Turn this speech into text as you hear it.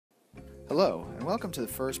Hello, and welcome to the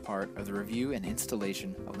first part of the review and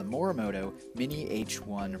installation of the Morimoto Mini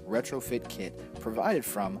H1 Retrofit Kit provided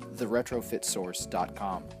from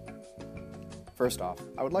theretrofitsource.com. First off,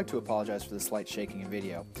 I would like to apologize for the slight shaking in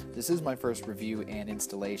video. This is my first review and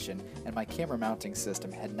installation, and my camera mounting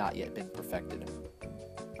system had not yet been perfected.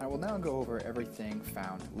 I will now go over everything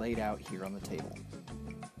found laid out here on the table.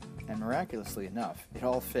 And miraculously enough, it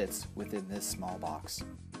all fits within this small box.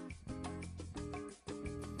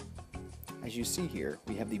 As you see here,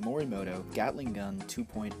 we have the Morimoto Gatling Gun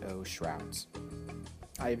 2.0 shrouds.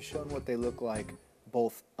 I have shown what they look like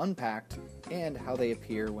both unpacked and how they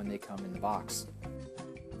appear when they come in the box.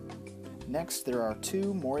 Next, there are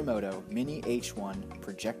two Morimoto Mini H1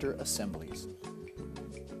 projector assemblies.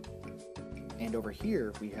 And over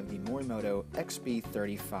here, we have the Morimoto XB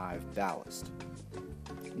 35 ballast.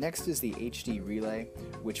 Next is the HD relay,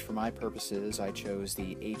 which for my purposes I chose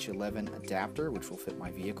the H11 adapter, which will fit my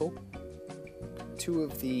vehicle. Two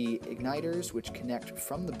of the igniters which connect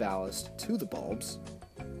from the ballast to the bulbs,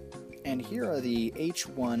 and here are the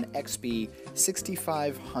H1 XB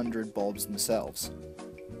 6500 bulbs themselves.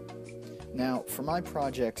 Now for my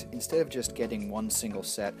project, instead of just getting one single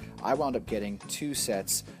set, I wound up getting two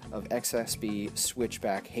sets of XSB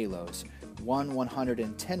Switchback halos, one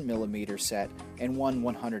 110mm set and one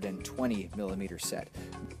 120mm set.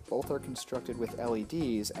 Both are constructed with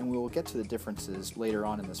LEDs, and we will get to the differences later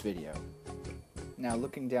on in this video. Now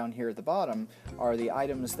looking down here at the bottom are the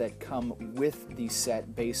items that come with the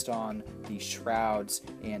set based on the shrouds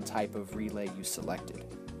and type of relay you selected.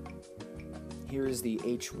 Here is the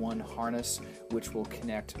H1 harness, which will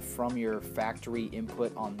connect from your factory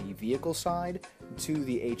input on the vehicle side to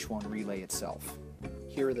the H1 relay itself.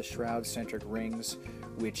 Here are the shroud-centric rings,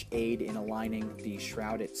 which aid in aligning the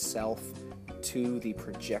shroud itself to the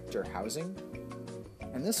projector housing.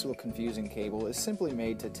 And this little confusing cable is simply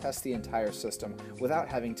made to test the entire system without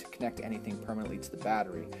having to connect anything permanently to the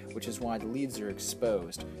battery, which is why the leads are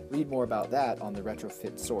exposed. Read more about that on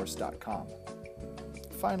theretrofitsource.com.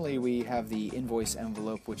 Finally, we have the invoice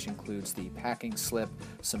envelope, which includes the packing slip,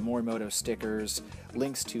 some Morimoto stickers,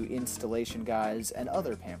 links to installation guides, and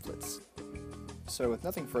other pamphlets. So with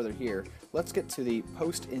nothing further here, let's get to the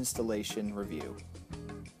post-installation review.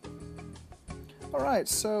 Alright,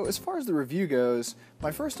 so as far as the review goes,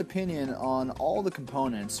 my first opinion on all the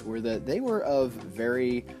components were that they were of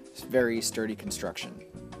very, very sturdy construction.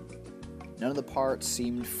 None of the parts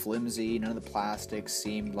seemed flimsy, none of the plastics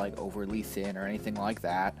seemed like overly thin or anything like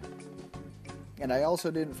that. And I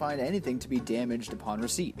also didn't find anything to be damaged upon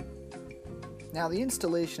receipt. Now the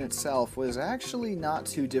installation itself was actually not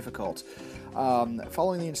too difficult.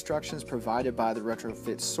 Following the instructions provided by the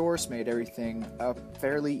Retrofit Source made everything a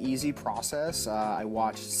fairly easy process. I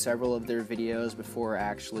watched several of their videos before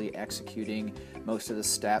actually executing most of the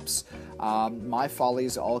steps. My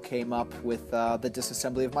follies all came up with the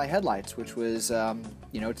disassembly of my headlights, which was,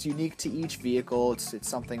 it's unique to each vehicle. It's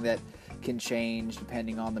something that can change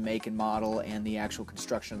depending on the make and model and the actual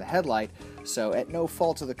construction of the headlight. So at no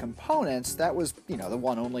fault of the components, that was, the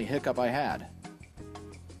one only hiccup I had.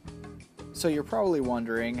 So you're probably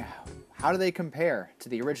wondering, how do they compare to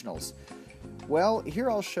the originals? Well, here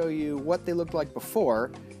I'll show you what they looked like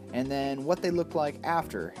before, and then what they look like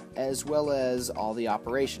after, as well as all the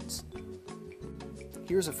operations.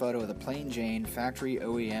 Here's a photo of the plain Jane factory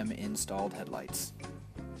OEM installed headlights.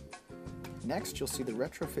 Next, you'll see the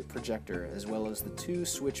retrofit projector, as well as the two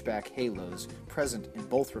switchback halos present in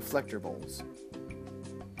both reflector bowls.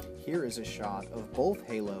 Here is a shot of both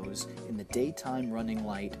halos in the daytime running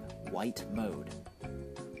light white mode.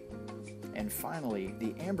 And finally,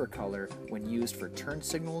 the amber color when used for turn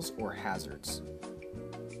signals or hazards.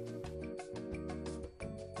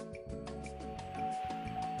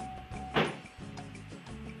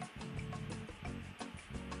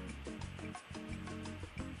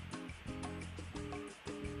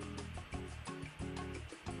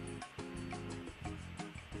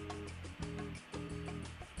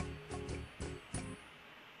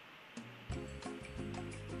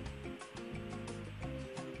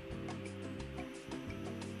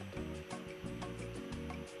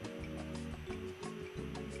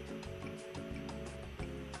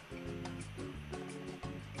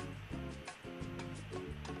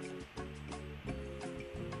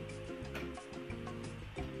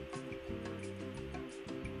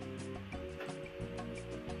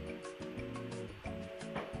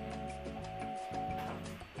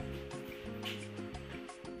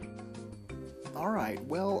 Alright,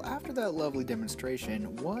 well, after that lovely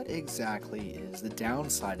demonstration, what exactly is the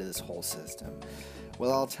downside of this whole system?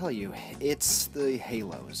 Well, I'll tell you, it's the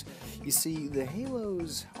halos. You see, the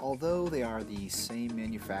halos, although they are the same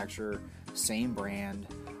manufacturer, same brand,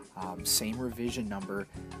 same revision number,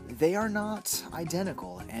 they are not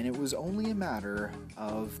identical, and it was only a matter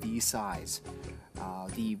of the size.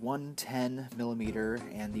 The 110mm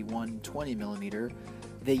and the 120mm,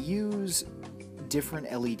 they use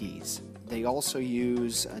different LEDs. They also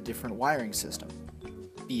use a different wiring system,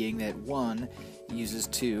 being that one uses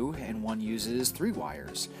 2 and one uses 3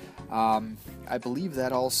 wires. I believe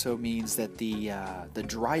that also means that the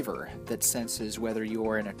driver that senses whether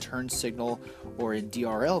you're in a turn signal or in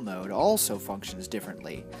DRL mode also functions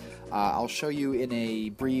differently. I'll show you in a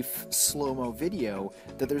brief slow-mo video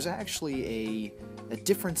that there's actually a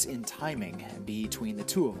difference in timing between the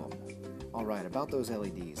two of them. Alright, about those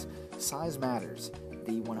LEDs. Size matters.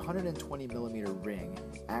 The 120mm ring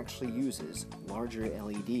actually uses larger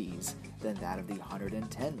LEDs than that of the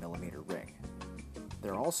 110mm ring.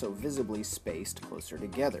 They're also visibly spaced closer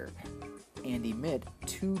together and emit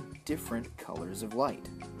 2 different colors of light,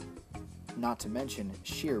 not to mention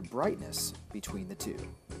sheer brightness between the two.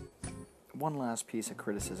 One last piece of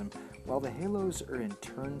criticism: while the halos are in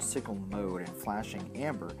turn signal mode and flashing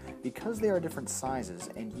amber, because they are different sizes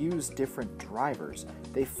and use different drivers,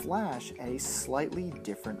 they flash at a slightly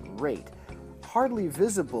different rate. Hardly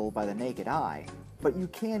visible by the naked eye, but you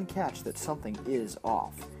can catch that something is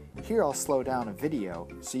off. Here I'll slow down a video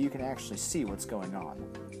so you can actually see what's going on.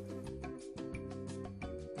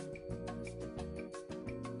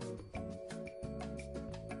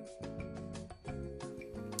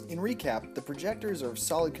 In recap, the projectors are of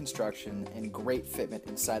solid construction and great fitment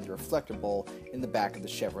inside the reflector bowl in the back of the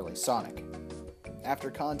Chevrolet Sonic.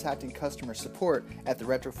 After contacting customer support at the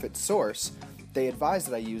retrofit source, they advised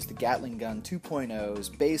that I use the Gatling Gun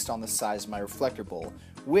 2.0s based on the size of my reflector bowl,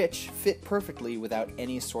 which fit perfectly without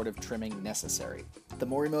any sort of trimming necessary. The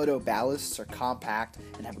Morimoto ballasts are compact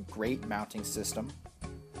and have a great mounting system.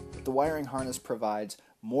 The wiring harness provides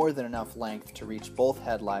more than enough length to reach both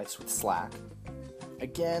headlights with slack.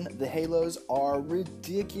 Again, the halos are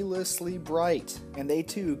ridiculously bright, and they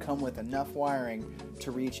too come with enough wiring to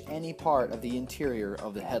reach any part of the interior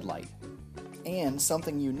of the headlight. And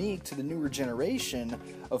something unique to the newer generation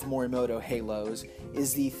of Morimoto halos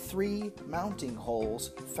is the 3 mounting holes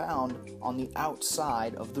found on the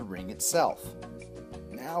outside of the ring itself.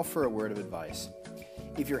 Now for a word of advice.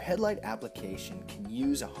 If your headlight application can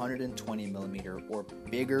use 120mm or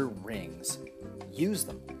bigger rings, use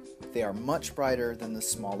them. They are much brighter than the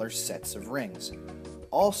smaller sets of rings.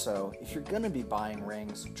 Also, if you're going to be buying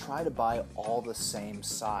rings, try to buy all the same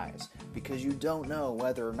size, because you don't know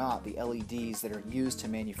whether or not the LEDs that are used to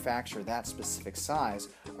manufacture that specific size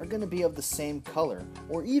are going to be of the same color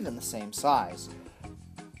or even the same size.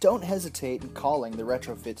 Don't hesitate in calling the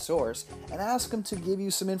retrofit source and ask them to give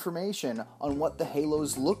you some information on what the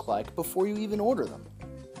halos look like before you even order them.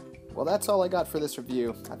 Well, that's all I got for this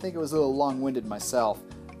review. I think it was a little long-winded myself.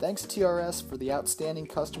 Thanks TRS for the outstanding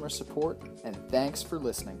customer support, and thanks for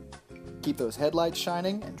listening. Keep those headlights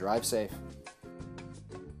shining and drive safe.